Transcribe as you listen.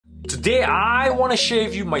Today I want to share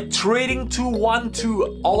with you my Trading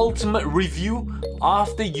 212 ultimate review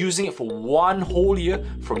after using it for one whole year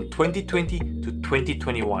from 2020 to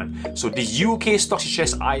 2021. So the UK Stocks and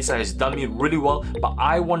Shares ISA has done me really well, but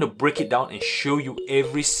I want to break it down and show you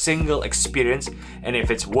every single experience and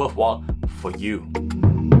if it's worthwhile for you.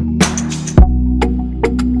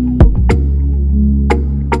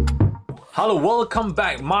 Hello, welcome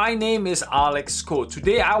back. My name is Alex Ko.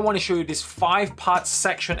 Today I want to show you this 5-part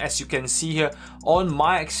section, as you can see here, on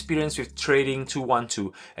my experience with Trading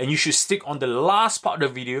 212. And you should stick on the last part of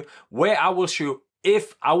the video where I will show you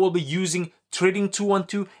if I will be using Trading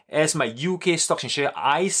 212 as my UK Stocks and Share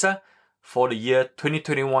ISA for the year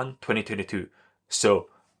 2021-2022. So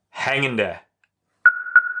hang in there.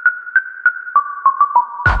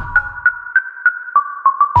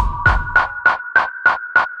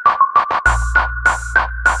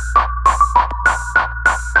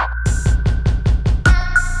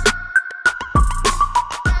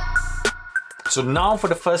 So now for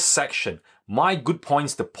the first section, my good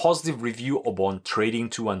points, the positive review about Trading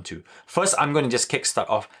 212. First, I'm going to just kickstart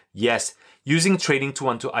off. Yes, using Trading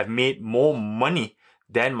 212, I've made more money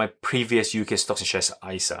than my previous UK Stocks and Shares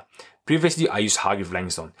ISA. Previously, I used Hargreaves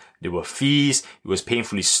Langston. There were fees, it was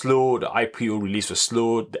painfully slow, the IPO release was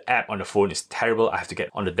slow, the app on the phone is terrible, I have to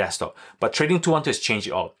get on the desktop. But Trading 212 has changed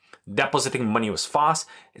it all. Depositing money was fast.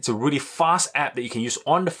 It's a really fast app that you can use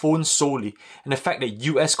on the phone solely. And the fact that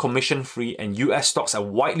US commission free and US stocks are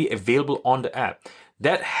widely available on the app,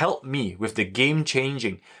 that helped me with the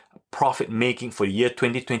game-changing profit making for the year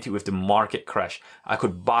 2020 with the market crash. I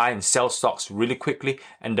could buy and sell stocks really quickly,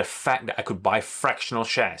 and the fact that I could buy fractional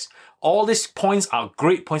shares. All these points are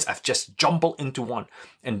great points I've just jumbled into one.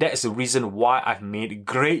 And that is the reason why I've made a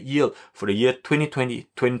great yield for the year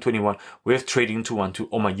 2020-2021 with Trading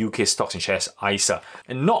 212 on my UK Stocks and Shares ISA.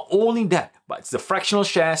 And not only that, but it's the fractional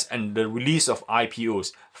shares and the release of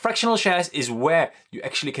IPOs. Fractional shares is where you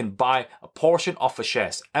actually can buy a portion of the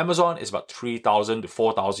shares. Amazon is about $3,000 to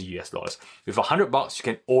 $4,000 US. With $100, you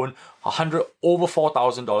can own 100 over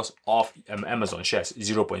 $4,000 of Amazon shares,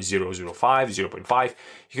 0.005, 0.5.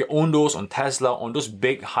 You can own those on Tesla, on those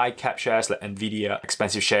big high cap shares like Nvidia,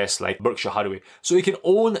 expensive shares like Berkshire Hathaway. So you can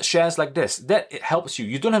own shares like this. That it helps you.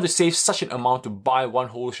 You don't have to save such an amount to buy one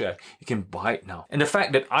whole share. You can buy it now. And the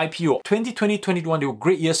fact that IPO 2020-21, they were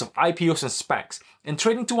great years of IPOs and SPACs. And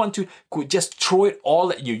Trading 212 could just throw it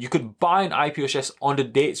all at you. You could buy an IPO shares on the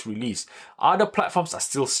day it's released. Other platforms are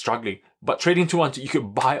still struggling, but Trading 212 you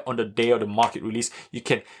could buy on the day of the market release. You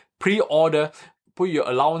can pre-order, put your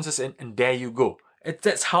allowances in, and there you go.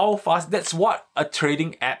 That's how fast, that's what a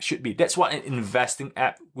trading app should be. That's what an investing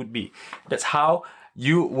app would be. That's how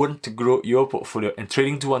you want to grow your portfolio. And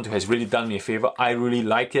Trading 212 has really done me a favor. I really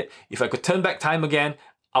like it. If I could turn back time again,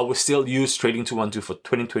 I would still use Trading 212 for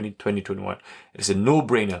 2020-2021. It's a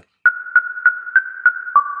no-brainer.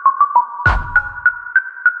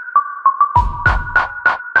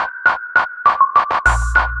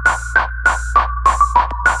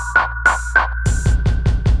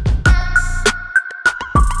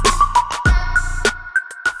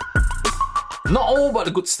 Not all about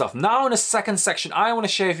the good stuff. Now in the second section, I want to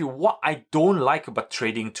share with you what I don't like about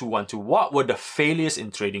Trading 212. What were the failures in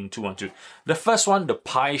Trading 212? The first one, the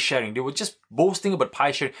pie sharing. They were just boasting about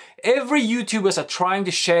pie sharing. Every YouTubers are trying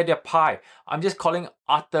to share their pie. I'm just calling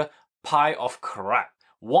utter pie of crap.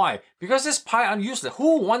 Why? Because this pie are useless.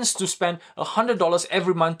 Who wants to spend $100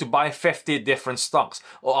 every month to buy 50 different stocks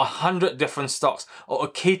or 100 different stocks or a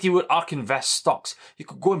Katie Wood ARK Invest stocks? You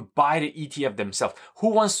could go and buy the ETF themselves. Who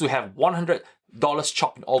wants to have $100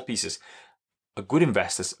 chopped in all pieces? A good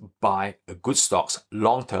investors buy a good stocks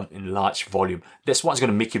long-term in large volume. That's what's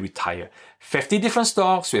going to make you retire. 50 different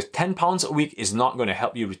stocks with £10 a week is not going to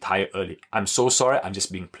help you retire early. I'm so sorry, I'm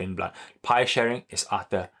just being plain blunt. Pie sharing is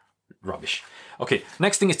utter rubbish. Okay,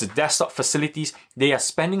 next thing is the desktop facilities. They are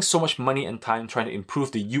spending so much money and time trying to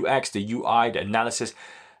improve the UX, the UI, the analysis.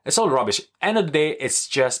 It's all rubbish. End of the day, it's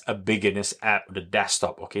just a beginner's app, the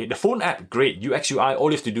desktop, okay? The phone app, great. UX, UI, all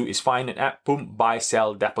you have to do is find an app, boom, buy,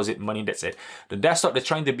 sell, deposit money, that's it. The desktop, they're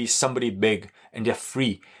trying to be somebody big and they're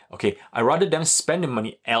free, okay? I'd rather them spend the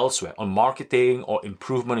money elsewhere on marketing or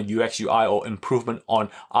improvement on UX, UI or improvement on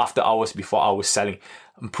after hours, before hours selling.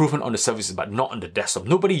 Improvement on the services, but not on the desktop.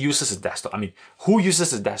 Nobody uses a desktop. I mean, who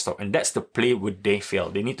uses a desktop? And that's the play where they fail.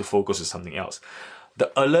 They need to focus on something else.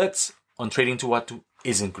 The alerts on Trading 212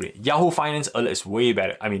 isn't great. Yahoo Finance alert is way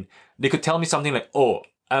better. I mean, they could tell me something like, oh,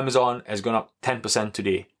 Amazon has gone up 10%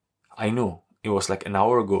 today. I know. it was like an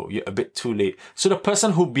hour ago. You're a bit too late. So the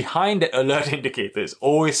person who behind that alert indicator is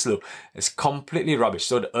always slow. It's completely rubbish.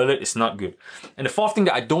 So the alert is not good. And the fourth thing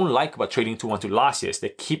that I don't like about Trading 212 last year is they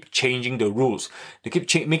keep changing the rules. They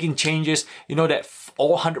keep making changes. You know that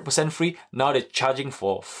all 100% free. Now they're charging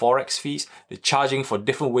for forex fees. They're charging for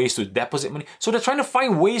different ways to deposit money. So they're trying to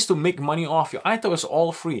find ways to make money off you. I thought it was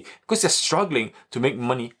all free because they're struggling to make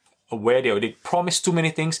money where they promised too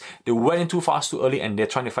many things, they went in too fast too early, and they're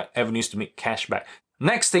trying to find avenues to make cash back.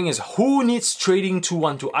 Next thing is, who needs Trading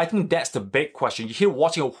 212? I think that's the big question. You're here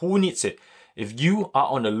watching, who needs it? If you are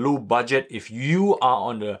on a low budget, if you are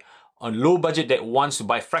on low budget that wants to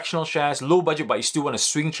buy fractional shares, low budget but you still want to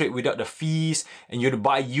swing trade without the fees, and you want to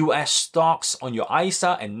buy US stocks on your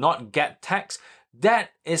ISA and not get taxed, that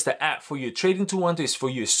is the app for you. Trading 212 is for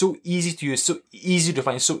you. It's so easy to use, so easy to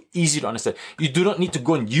find, so easy to understand. You do not need to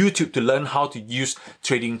go on YouTube to learn how to use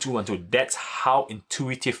Trading 212. That's how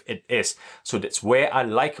intuitive it is. So that's where I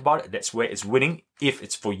like about it. That's where it's winning if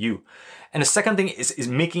it's for you. And the second thing is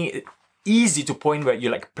making it easy to point where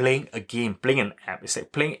you're like playing a game, playing an app. It's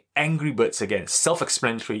like playing Angry Birds again.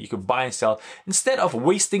 Self-explanatory. You can buy and sell. Instead of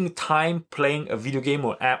wasting time playing a video game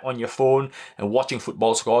or app on your phone and watching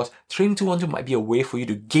football scores, Trading 212 might be a way for you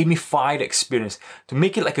to gamify the experience, to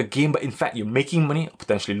make it like a game, but in fact you're making money,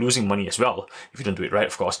 potentially losing money as well, if you don't do it right,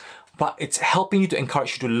 of course. But it's helping you to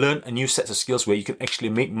encourage you to learn a new set of skills where you can actually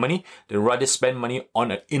make money than rather spend money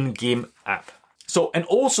on an in-game app. So, and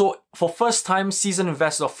also for first-time seasoned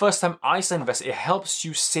investors or first-time ISA investors, it helps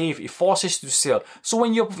you save. It forces you to sell. So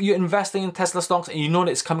when you're investing in Tesla stocks and you know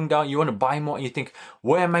that it's coming down, you want to buy more and you think,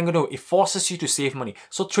 where am I going to go? It forces you to save money.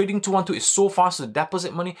 So Trading 212 is so fast to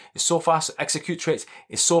deposit money. It's so fast to execute trades.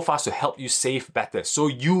 It's so fast to help you save better. So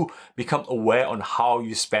you become aware on how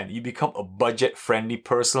you spend. You become a budget-friendly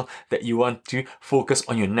person that you want to focus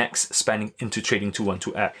on your next spending into Trading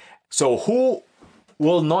 212 app. So who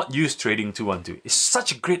will not use Trading 212? It's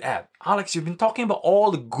such a great app. Alex, you've been talking about all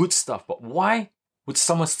the good stuff, but why would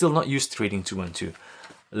someone still not use Trading 212?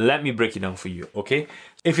 Let me break it down for you, okay?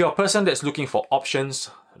 If you're a person that's looking for options,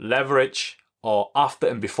 leverage, or after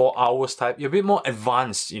and before hours type, you're a bit more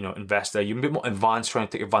advanced, investor. You're a bit more advanced trying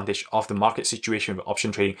to take advantage of the market situation with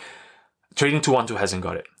option trading. Trading 212 hasn't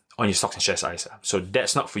got it on your stocks and shares ISA. So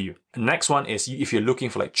that's not for you. The next one is if you're looking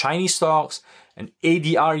for like Chinese stocks and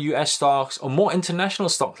ADR US stocks or more international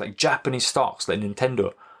stocks like Japanese stocks like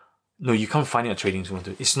Nintendo. No, you can't find it on Trading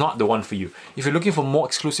 212. It's not the one for you. If you're looking for more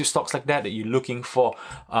exclusive stocks like that you're looking for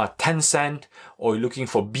Tencent or you're looking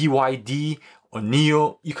for BYD or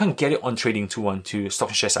NEO, you can't get it on Trading 212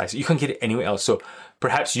 stocks and shares ISA. You can't get it anywhere else. So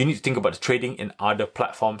perhaps you need to think about the trading in other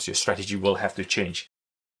platforms. Your strategy will have to change.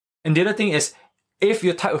 And the other thing is, if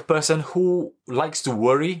you're the type of person who likes to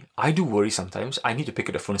worry, I do worry sometimes. I need to pick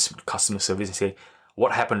up the phone and speak to customer service and say,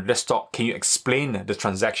 what happened to this stock? Can you explain the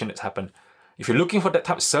transaction that's happened? If you're looking for that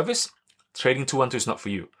type of service, Trading 212 is not for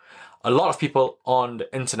you. A lot of people on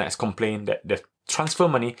the internet has complained that they transfer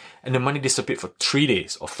money and the money disappeared for 3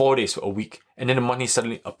 days or 4 days or a week, and then the money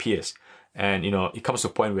suddenly appears. And it comes to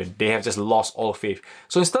a point where they have just lost all faith.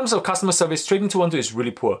 So in terms of customer service, Trading 212 is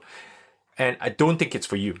really poor. And I don't think it's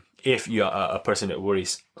for you if you are a person that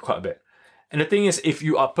worries quite a bit. And the thing is, if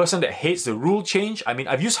you are a person that hates the rule change, I mean,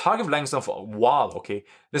 I've used Hargreaves Langston for a while, okay?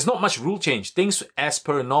 There's not much rule change. Things as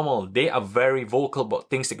per normal. They are very vocal about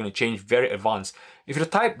things that are going to change, very advanced. If you're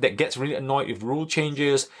the type that gets really annoyed with rule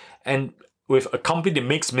changes and with a company that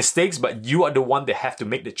makes mistakes, but you are the one that have to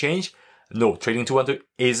make the change, no, Trading 212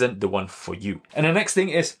 isn't the one for you. And the next thing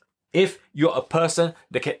is, if you're a person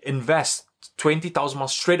that can invest 20,000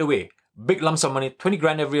 miles straight away, big lumps of money, 20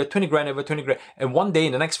 grand every year, 20 grand every year, 20 grand. And one day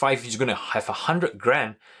in the next 5 years, you're going to have 100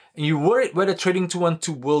 grand. And you're worried whether Trading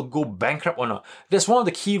 212 will go bankrupt or not. That's one of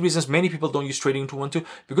the key reasons many people don't use Trading 212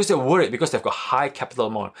 because they're worried because they've got high capital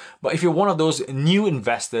amount. But if you're one of those new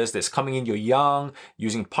investors that's coming in, you're young,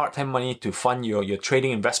 using part-time money to fund your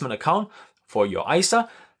trading investment account for your ISA,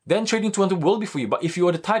 then Trading 212 will be for you. But if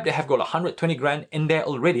you're the type that have got 120 grand in there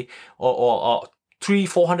already or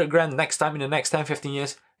 300-400 grand next time in the next 10-15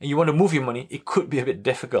 years, and you want to move your money, it could be a bit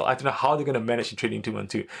difficult. I don't know how they're going to manage Trading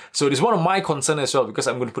 212. So it is one of my concerns as well because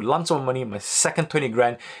I'm going to put lumps of money, my second 20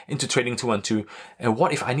 grand into Trading 212. And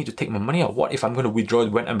what if I need to take my money out? What if I'm going to withdraw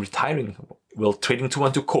it when I'm retiring? Will Trading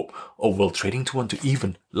 212 cope? Or will Trading 212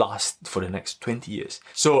 even last for the next 20 years?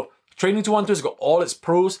 So Trading 212 has got all its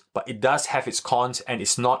pros, but it does have its cons and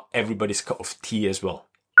it's not everybody's cup of tea as well.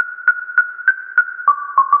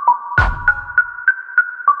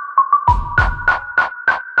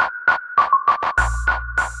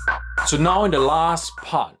 So now in the last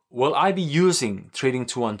part, will I be using Trading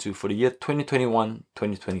 212 for the year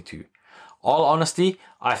 2021-2022? All honesty,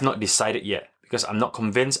 I've not decided yet. because I'm not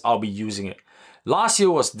convinced I'll be using it. Last year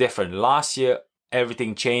was different. Last year,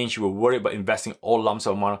 everything changed. You were worried about investing all lump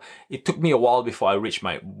sum amount. It took me a while before I reached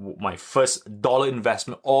my first dollar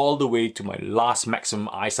investment all the way to my last maximum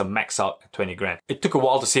ISA max out at 20 grand. It took a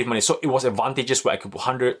while to save money. So it was advantageous where I could put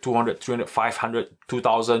 100, 200, 300, 500,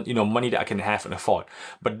 2,000, money that I can have and afford.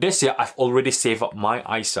 But this year, I've already saved up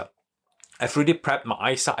my ISA. I've already prepped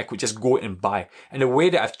my ISA. I could just go and buy. And the way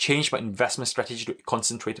that I've changed my investment strategy to a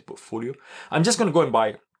concentrated portfolio, I'm just going to go and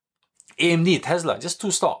buy AMD, Tesla, just 2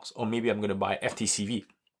 stocks. Or maybe I'm going to buy FTCV,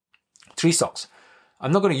 3 stocks.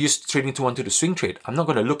 I'm not going to use Trading 212 to swing trade. I'm not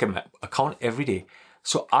going to look at my account every day.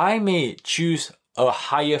 So I may choose a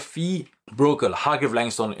higher fee broker, like Hargreaves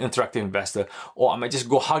Langston, Interactive Investor, or I might just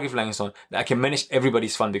go Hargreaves Langston that I can manage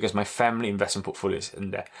everybody's fund because my family investment portfolio is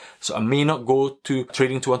in there. So I may not go to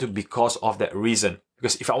Trading 212 because of that reason.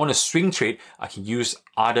 Because if I want to swing trade, I can use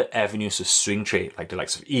other avenues to swing trade, like the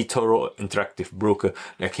likes of eToro, Interactive Broker,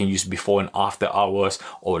 that I can use before and after hours,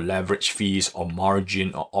 or leverage fees, or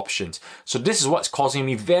margin, or options. So this is what's causing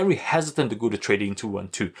me very hesitant to go to Trading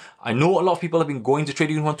 212. I know a lot of people have been going to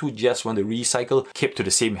Trading 212 just want to recycle, keep to the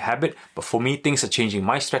same habit. But for me, things are changing.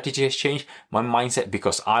 My strategy has changed, my mindset,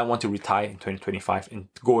 because I want to retire in 2025. And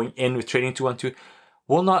going in with Trading 212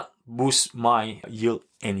 will not boost my yield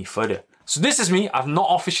any further. So this is me. I've not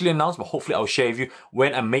officially announced, but hopefully I'll share with you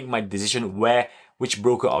when I make my decision which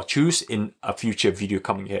broker I'll choose in a future video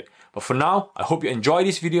coming ahead. But for now, I hope you enjoyed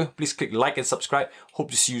this video. Please click like and subscribe.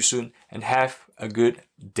 Hope to see you soon and have a good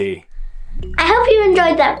day. I hope you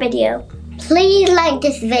enjoyed that video. Please like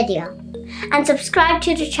this video and subscribe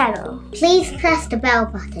to the channel. Please press the bell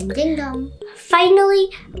button. Ding dong.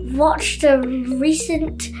 Finally, watch the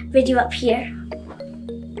recent video up here.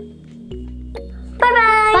 Bye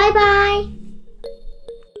bye. Bye bye.